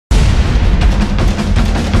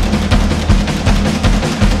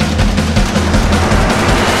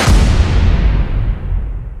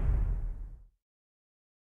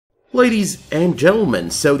Ladies and gentlemen,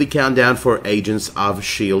 so the countdown for Agents of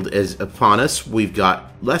S.H.I.E.L.D. is upon us. We've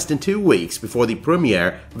got less than 2 weeks before the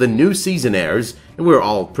premiere of the new season airs, and we're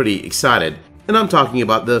all pretty excited. And I'm talking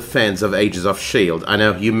about the fans of Agents of S.H.I.E.L.D. I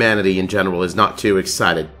know humanity in general is not too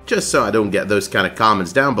excited, just so I don't get those kind of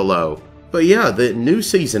comments down below. But yeah, the new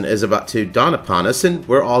season is about to dawn upon us, and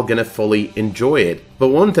we're all gonna fully enjoy it. But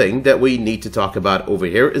one thing that we need to talk about over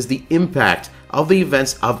here is the impact of the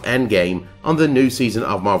events of Endgame on the new season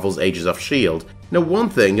of Marvel's Agents of S.H.I.E.L.D. Now, one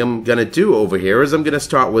thing I'm gonna do over here is I'm gonna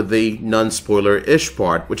start with the non-spoiler-ish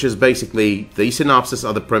part, which is basically the synopsis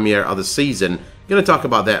of the premiere of the season. I'm gonna talk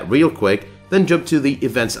about that real quick, then jump to the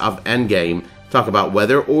events of Endgame, talk about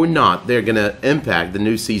whether or not they're gonna impact the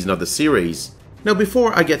new season of the series. Now,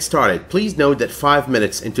 before I get started, please note that 5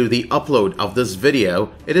 minutes into the upload of this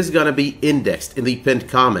video, it is gonna be indexed in the pinned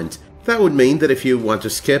comment. That would mean that if you want to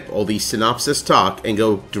skip all the synopsis talk and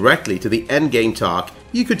go directly to the endgame talk,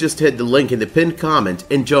 you could just hit the link in the pinned comment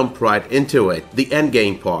and jump right into it, the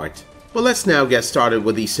endgame part. Well, let's now get started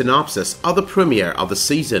with the synopsis of the premiere of the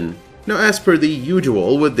season. Now, as per the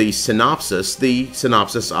usual with the synopsis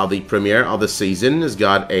of the premiere of the season has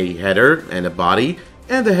got a header and a body,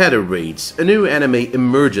 and the header reads, "A new enemy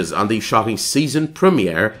emerges on the shocking season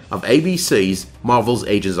premiere of ABC's Marvel's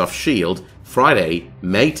Agents of S.H.I.E.L.D. Friday,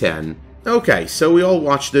 May 10. Okay, so we all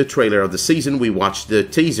watched the trailer of the season, we watched the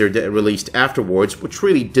teaser that released afterwards, which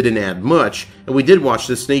really didn't add much, and we did watch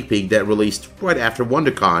the sneak peek that released right after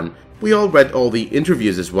WonderCon. We all read all the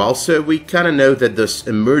interviews as well, so we kinda know that this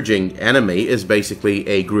emerging enemy is basically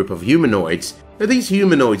a group of humanoids. Now, these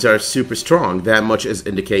humanoids are super strong, that much is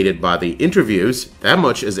indicated by the interviews, that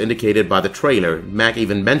much is indicated by the trailer. Mac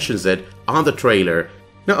even mentions it on the trailer.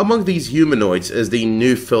 Now, among these humanoids is the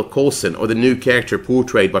new Phil Coulson, or the new character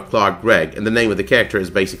portrayed by Clark Gregg, and the name of the character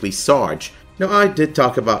is basically Sarge. Now, I did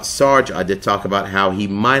talk about Sarge, I did talk about how he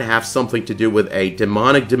might have something to do with a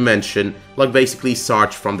demonic dimension, like basically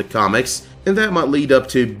Sarge from the comics, and that might lead up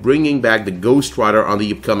to bringing back the Ghost Rider on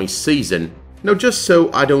the upcoming season. Now, just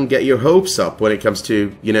so I don't get your hopes up when it comes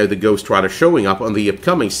to, the Ghost Rider showing up on the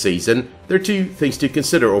upcoming season, there are 2 things to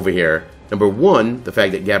consider over here. Number 1, the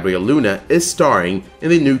fact that Gabriel Luna is starring in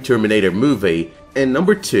the new Terminator movie, and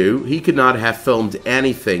number 2, he could not have filmed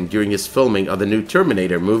anything during his filming of the new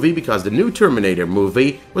Terminator movie because the new Terminator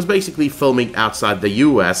movie was basically filming outside the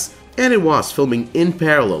US, and it was filming in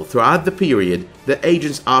parallel throughout the period that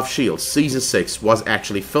Agents of S.H.I.E.L.D. Season 6 was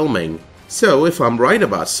actually filming. So, if I'm right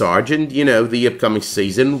about Sarge, and the upcoming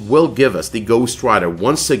season will give us the Ghost Rider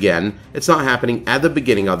once again, it's not happening at the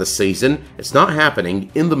beginning of the season, it's not happening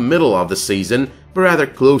in the middle of the season, but rather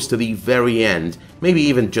close to the very end, maybe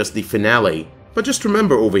even just the finale. But just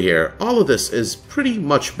remember over here, all of this is pretty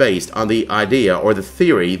much based on the idea or the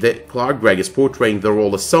theory that Clark Gregg is portraying the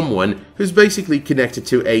role of someone who's basically connected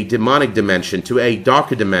to a demonic dimension, to a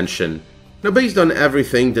darker dimension. Now, based on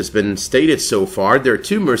everything that's been stated so far, there are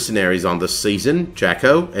 2 mercenaries on this season,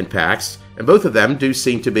 Jacko and Pax, and both of them do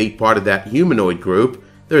seem to be part of that humanoid group.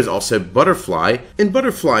 There's also Butterfly, and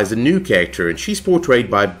Butterfly is a new character, and she's portrayed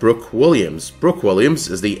by Brooke Williams. Brooke Williams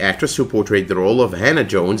is the actress who portrayed the role of Hannah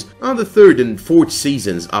Jones on the 3rd and 4th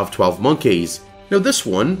seasons of 12 Monkeys. Now, this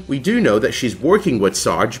one, we do know that she's working with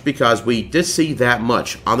Sarge because we did see that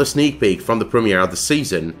much on the sneak peek from the premiere of the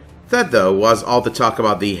season. That, though, was all the talk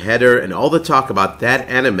about the header and all the talk about that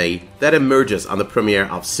enemy that emerges on the premiere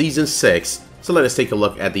of Season 6, so let us take a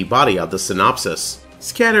look at the body of the synopsis.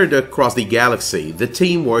 Scattered across the galaxy, the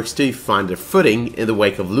team works to find their footing in the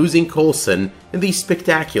wake of losing Coulson in the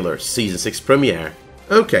spectacular Season 6 premiere.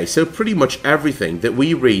 Okay, so pretty much everything that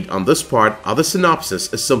we read on this part of the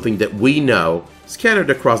synopsis is something that we know. Scattered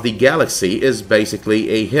across the galaxy is basically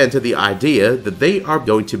a hint of the idea that they are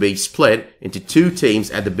going to be split into 2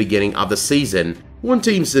 teams at the beginning of the season. One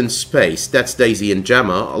team's in space, that's Daisy and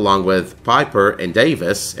Jemma, along with Piper and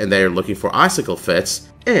Daviiz, and they're looking for icicle Fitz.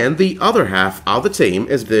 And the other half of the team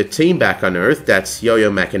is the team back on Earth, that's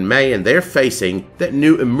Yo-Yo, Mac and May, and they're facing that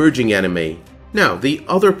new emerging enemy. Now, the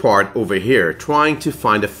other part over here, trying to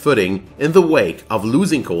find a footing in the wake of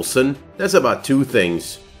losing Coulson, that's about 2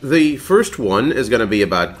 things. The first one is going to be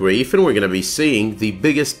about grief, and we're going to be seeing the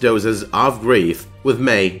biggest doses of grief with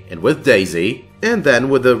May and with Daisy. And then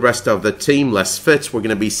with the rest of the team less Fitz, we're going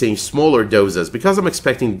to be seeing smaller doses, because I'm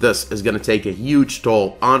expecting this is going to take a huge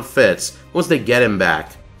toll on Fitz once they get him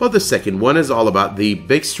back. But the second one is all about the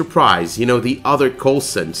big surprise, the other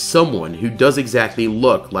Coulson, someone who does exactly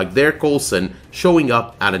look like their Coulson showing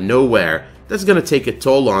up out of nowhere. That's going to take a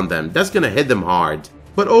toll on them, that's going to hit them hard.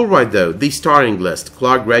 But alright though, the starting list: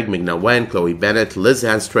 Clark Gregg, Ming-Na Wen, Chloe Bennett, Liz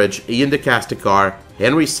Hanstridge, Ian DeCasticar,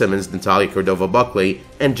 Henry Simmons, Natalia Cordova-Buckley,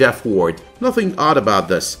 and Jeff Ward. Nothing odd about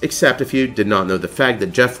this, except if you did not know the fact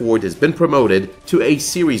that Jeff Ward has been promoted to a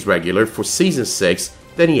series regular for Season 6,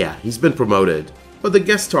 then yeah, he's been promoted. But the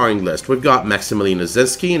guest starring list, we've got Maximilian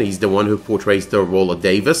Osinski, and he's the one who portrays the role of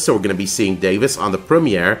Daviiz, so we're going to be seeing Daviiz on the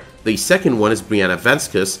premiere. The second one is Brianna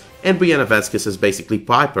Venskis, and Brianna Venskis is basically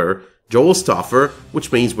Piper. Joel Stoffer,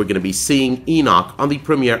 which means we're going to be seeing Enoch on the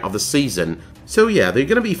premiere of the season. So yeah, they're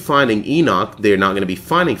going to be finding Enoch, they're not going to be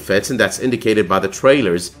finding Fitz, and that's indicated by the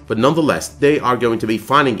trailers, but nonetheless, they are going to be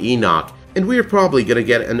finding Enoch. And we're probably going to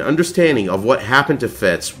get an understanding of what happened to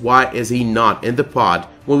Fitz, why is he not in the pod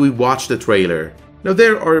when we watch the trailer. Now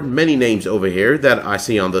there are many names over here that I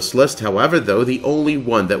see on this list, however though, the only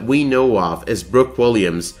one that we know of is Brooke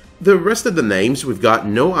Williams. The rest of the names we've got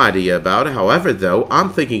no idea about, however though,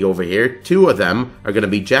 I'm thinking over here, two of them are going to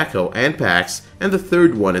be Jacko and Pax, and the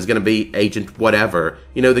third one is going to be Agent Whatever,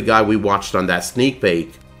 you know, the guy we watched on that sneak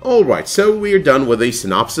peek. Alright, so we're done with the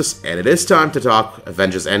synopsis, and it is time to talk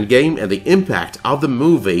Avengers Endgame and the impact of the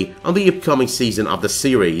movie on the upcoming season of the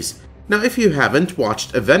series. Now if you haven't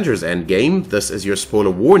watched Avengers Endgame, this is your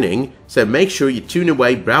spoiler warning, so make sure you tune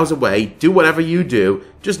away, browse away, do whatever you do,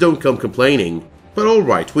 just don't come complaining. But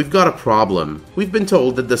alright, we've got a problem. We've been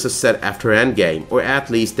told that this is set after Endgame, or at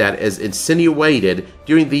least that is insinuated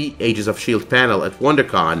during the Agents of S.H.I.E.L.D. panel at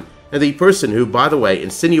WonderCon, and the person who, by the way,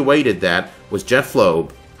 insinuated that was Jeff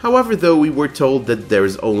Loeb. However though, we were told that there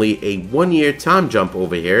is only a 1-year time jump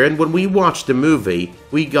over here, and when we watched the movie,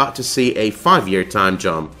 we got to see a 5-year time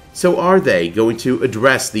jump. So are they going to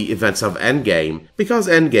address the events of Endgame? Because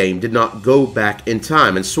Endgame did not go back in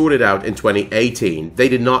time and sort it out in 2018. They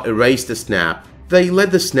did not erase the snap. They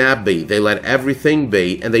let the snap be, they let everything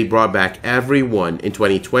be, and they brought back everyone in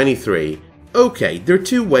 2023. Okay, there are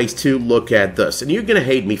two ways to look at this, and you're gonna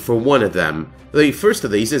hate me for one of them. The first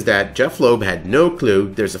of these is that Jeff Loeb had no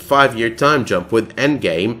clue there's a 5-year time jump with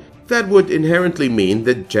Endgame. That would inherently mean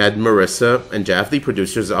that Jed, Marissa, and Jeff, the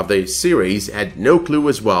producers of the series, had no clue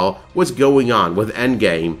as well what's going on with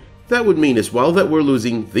Endgame. That would mean as well that we're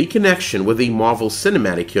losing the connection with the Marvel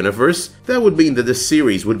Cinematic Universe. That would mean that the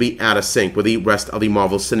series would be out of sync with the rest of the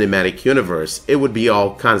Marvel Cinematic Universe. It would be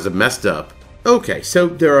all kinds of messed up. Okay, so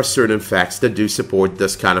there are certain facts that do support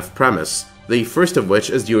this kind of premise. The first of which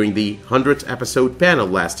is during the 100th episode panel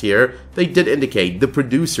last year, the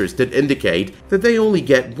producers did indicate that they only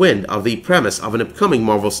get wind of the premise of an upcoming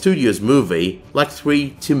Marvel Studios movie like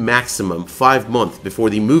 3 to maximum 5 months before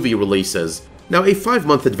the movie releases. Now a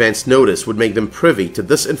 5-month advance notice would make them privy to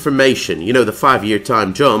this information, you know, the 5-year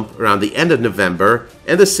time jump, around the end of November,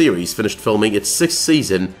 and the series finished filming its 6th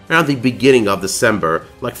season around the beginning of December,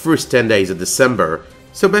 like first 10 days of December.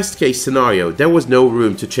 So best case scenario, there was no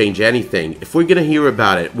room to change anything. If we're gonna hear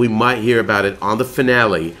about it, we might hear about it on the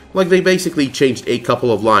finale. Like they basically changed a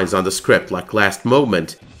couple of lines on the script, like last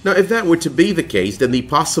moment. Now if that were to be the case, then the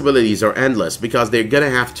possibilities are endless, because they're gonna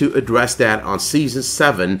have to address that on season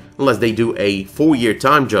 7, unless they do a 4-year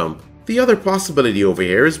time jump. The other possibility over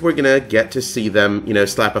here is we're gonna get to see them, you know,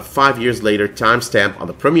 slap a 5 years later timestamp on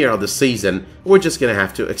the premiere of the season, or we're just gonna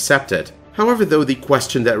have to accept it. However though, the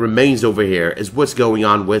question that remains over here is what's going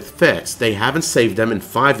on with Fitz. They haven't saved him in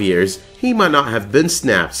 5 years, he might not have been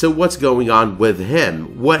snapped, so what's going on with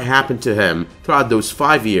him? What happened to him throughout those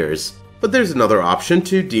 5 years? But there's another option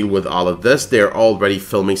to deal with all of this. They're already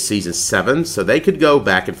filming season 7, so they could go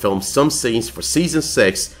back and film some scenes for season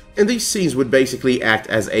 6, and these scenes would basically act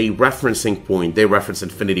as a referencing point. They reference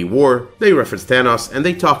Infinity War, they reference Thanos, and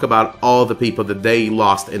they talk about all the people that they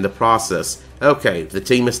lost in the process. Okay, the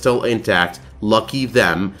team is still intact, lucky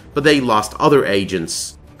them, but they lost other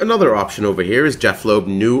agents. Another option over here is Jeff Loeb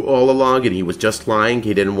knew all along and he was just lying.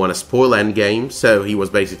 He didn't want to spoil Endgame, so he was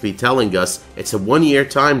basically telling us it's a 1-year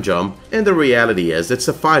time jump, and the reality is it's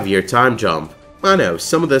a 5-year time jump. I know,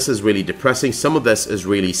 some of this is really depressing, some of this is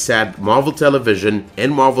really sad. Marvel Television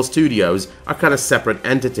and Marvel Studios are kind of separate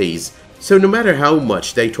entities. So no matter how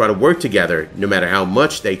much they try to work together, no matter how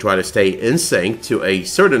much they try to stay in sync, to a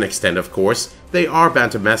certain extent of course, they are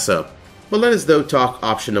bound to mess up. But let us though talk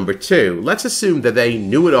option number 2. Let's assume that they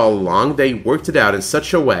knew it all along, they worked it out in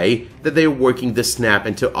such a way that they were working the snap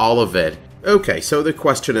into all of it. Okay, so the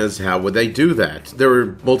question is, how would they do that? There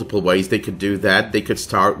are multiple ways they could do that. They could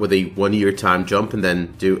start with a 1-year time jump and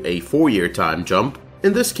then do a 4-year time jump.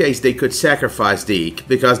 In this case, they could sacrifice Deke,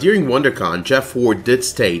 because during WonderCon, Jeff Ward did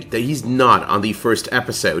state that he's not on the first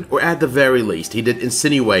episode, or at the very least, he did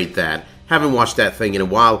insinuate that. Haven't watched that thing in a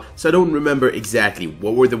while, so I don't remember exactly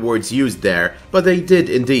what were the words used there, but they did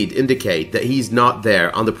indeed indicate that he's not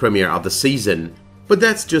there on the premiere of the season. But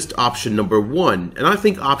that's just option number 1, and I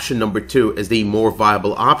think option number 2 is the more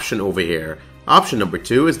viable option over here. Option number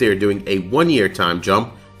 2 is they're doing a 1-year time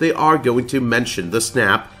jump. They are going to mention the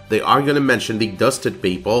snap, they are going to mention the dusted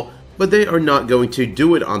people, but they are not going to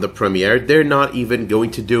do it on the premiere. They're not even going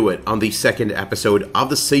to do it on the second episode of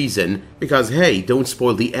the season because, hey, don't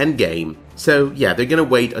spoil the endgame. So yeah, they're gonna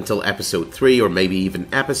wait until episode 3 or maybe even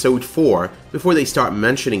episode 4 before they start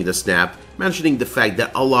mentioning the snap, mentioning the fact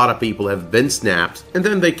that a lot of people have been snapped, and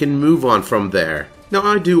then they can move on from there. Now,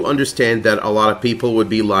 I do understand that a lot of people would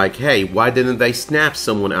be like, hey, why didn't they snap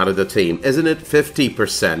someone out of the team? Isn't it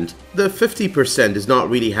 50%? The 50% does not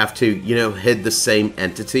really have to, hit the same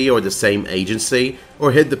entity or the same agency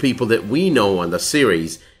or hit the people that we know on the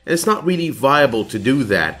series. And it's not really viable to do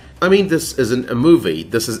that. I mean, this isn't a movie,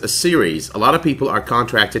 this is a series. A lot of people are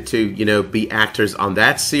contracted to, be actors on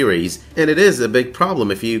that series, and it is a big problem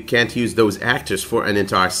if you can't use those actors for an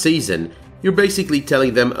entire season. You're basically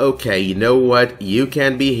telling them, okay, you know what, you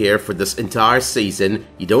can't be here for this entire season,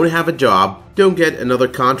 you don't have a job, don't get another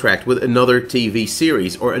contract with another TV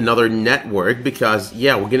series or another network because,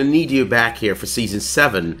 yeah, we're gonna need you back here for season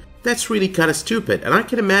 7. That's really kinda stupid, and I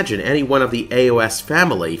can imagine any one of the AOS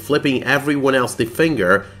family flipping everyone else the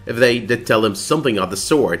finger if they did tell them something of the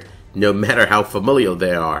sort, no matter how familiar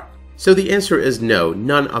they are. So the answer is no,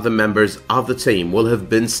 none of the members of the team will have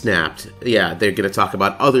been snapped. Yeah, they're gonna talk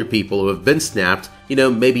about other people who have been snapped,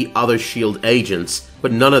 maybe other S.H.I.E.L.D. agents,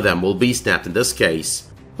 but none of them will be snapped in this case.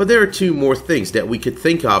 But there are 2 more things that we could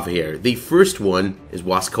think of here. The first one is,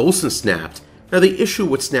 was Coulson snapped? Now the issue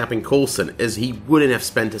with snapping Coulson is he wouldn't have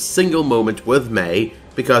spent a single moment with May,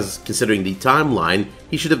 because considering the timeline,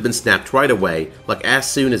 he should have been snapped right away, like as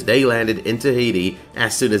soon as they landed in Tahiti,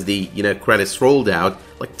 as soon as the, credits rolled out,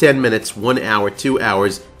 like 10 minutes, 1 hour, 2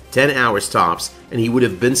 hours, 10 hours tops, and he would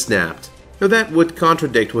have been snapped. Now that would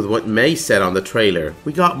contradict with what May said on the trailer.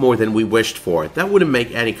 We got more than we wished for. That wouldn't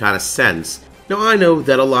make any kind of sense. Now I know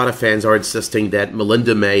that a lot of fans are insisting that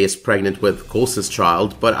Melinda May is pregnant with Coulson's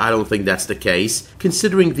child, but I don't think that's the case.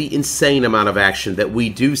 Considering the insane amount of action that we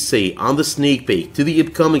do see on the sneak peek to the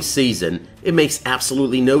upcoming season, it makes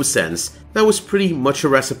absolutely no sense. That was pretty much a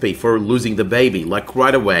recipe for losing the baby, like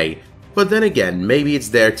right away. But then again, maybe it's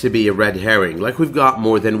there to be a red herring, like we've got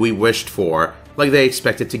more than we wished for. Like they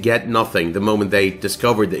expected to get nothing the moment they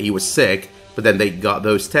discovered that he was sick, but then they got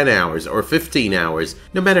those 10 hours or 15 hours.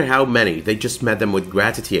 No matter how many, they just met them with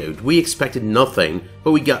gratitude. We expected nothing,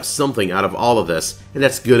 but we got something out of all of this, and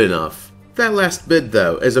that's good enough. That last bit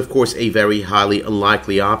though is of course a very highly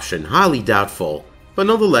unlikely option, highly doubtful. But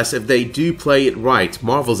nonetheless, if they do play it right,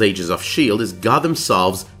 Marvel's Agents of S.H.I.E.L.D. has got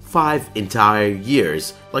themselves 5 entire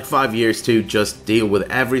years. Like 5 years to just deal with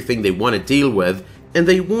everything they want to deal with, and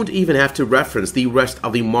they won't even have to reference the rest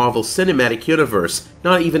of the Marvel Cinematic Universe,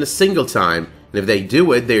 not even a single time. And if they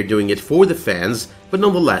do it, they're doing it for the fans, but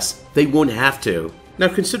nonetheless, they won't have to. Now,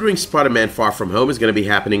 considering Spider-Man Far From Home is going to be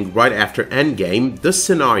happening right after Endgame, this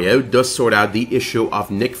scenario does sort out the issue of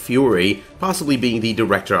Nick Fury possibly being the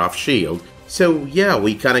director of S.H.I.E.L.D. So yeah,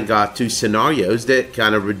 we kinda got 2 scenarios that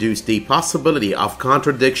kinda reduce the possibility of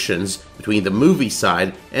contradictions between the movie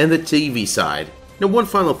side and the TV side. Now, one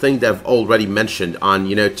final thing that I've already mentioned on,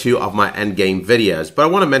 2 of my Endgame videos, but I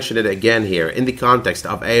want to mention it again here in the context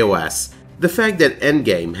of AOS. The fact that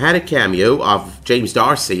Endgame had a cameo of James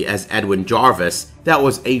Darcy as Edwin Jarvis, that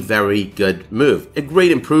was a very good move, a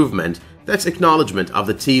great improvement. That's acknowledgement of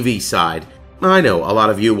the TV side. I know a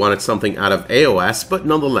lot of you wanted something out of AOS, but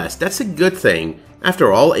nonetheless, that's a good thing.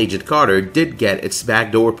 After all, Agent Carter did get its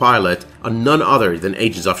backdoor pilot on none other than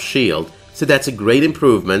Agents of S.H.I.E.L.D., so that's a great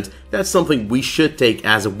improvement, that's something we should take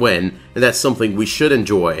as a win, and that's something we should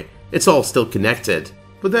enjoy. It's all still connected.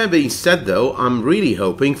 But that being said though, I'm really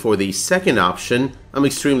hoping for the second option. I'm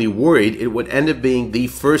extremely worried it would end up being the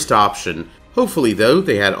first option. Hopefully though,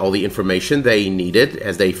 they had all the information they needed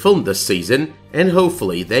as they filmed this season, and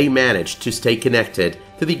hopefully they managed to stay connected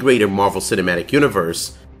to the greater Marvel Cinematic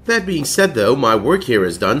Universe. That being said though, my work here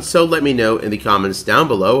is done, so let me know in the comments down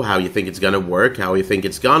below how you think it's gonna work, how you think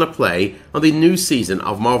it's gonna play on the new season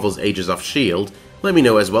of Marvel's Agents of S.H.I.E.L.D. Let me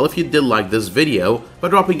know as well if you did like this video by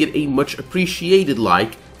dropping it a much appreciated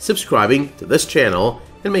like, subscribing to this channel,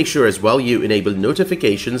 and make sure as well you enable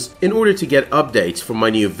notifications in order to get updates from my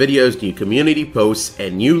new videos, new community posts,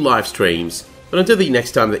 and new live streams. But until the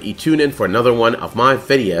next time that you tune in for another one of my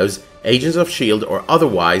videos, Agents of S.H.I.E.L.D. or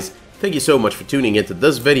otherwise, thank you so much for tuning into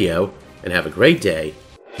this video, and have a great day.